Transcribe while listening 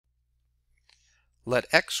Let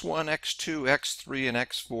x1, x2, x3, and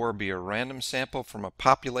x4 be a random sample from a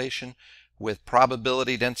population with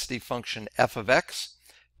probability density function f of x,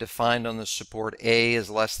 defined on the support a is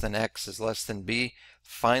less than x is less than b.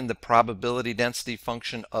 Find the probability density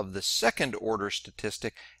function of the second order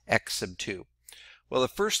statistic x sub 2. Well, the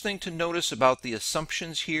first thing to notice about the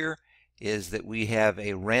assumptions here is that we have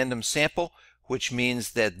a random sample, which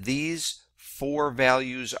means that these four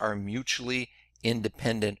values are mutually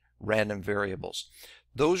independent random variables.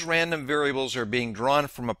 Those random variables are being drawn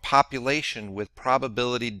from a population with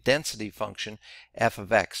probability density function f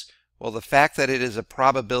of x. Well, the fact that it is a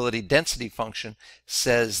probability density function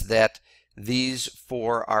says that these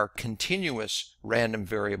four are continuous random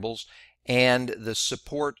variables, and the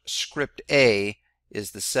support script a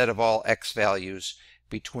is the set of all x values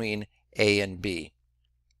between a and b.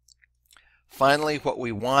 Finally, what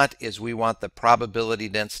we want is we want the probability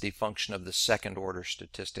density function of the second order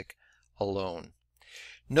statistic alone.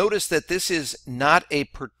 Notice that this is not a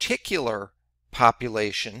particular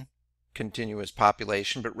population, continuous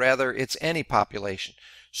population, but rather it's any population.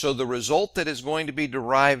 So the result that is going to be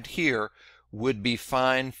derived here would be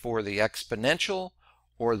fine for the exponential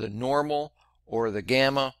or the normal or the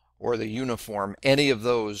gamma or the uniform. Any of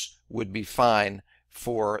those would be fine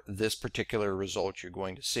for this particular result you're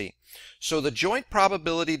going to see. So the joint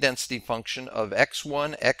probability density function of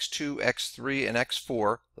x1, x2, x3, and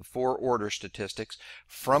x4, the four order statistics,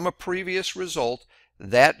 from a previous result,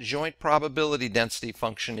 that joint probability density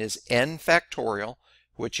function is n factorial,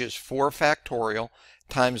 which is 4 factorial,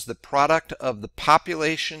 times the product of the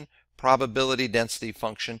population probability density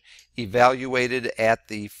function evaluated at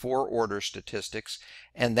the four order statistics,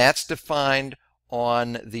 and that's defined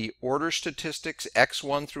on the order statistics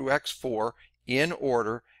x1 through x4 in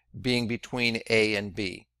order being between a and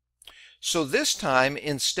b. So this time,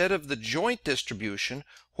 instead of the joint distribution,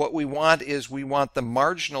 what we want is we want the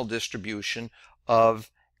marginal distribution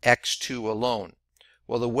of x2 alone.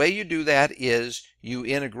 Well, the way you do that is you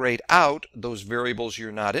integrate out those variables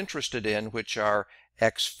you're not interested in, which are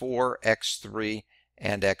x4, x3,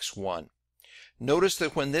 and x1. Notice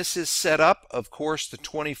that when this is set up, of course, the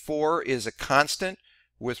 24 is a constant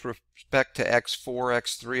with respect to x4,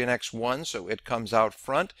 x3, and x1, so it comes out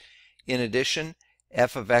front. In addition,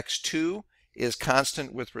 f of x2 is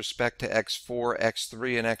constant with respect to x4,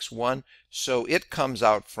 x3, and x1, so it comes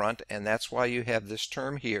out front, and that's why you have this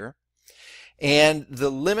term here. And the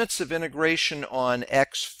limits of integration on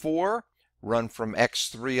x4 run from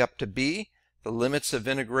x3 up to b. The limits of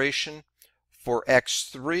integration for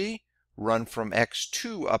x3 run from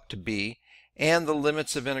x2 up to b, and the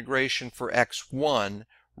limits of integration for x1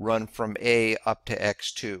 run from a up to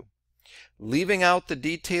x2. Leaving out the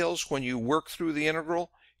details, when you work through the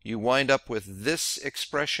integral, you wind up with this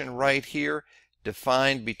expression right here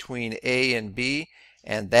defined between a and b,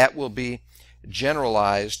 and that will be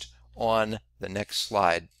generalized on the next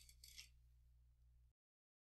slide.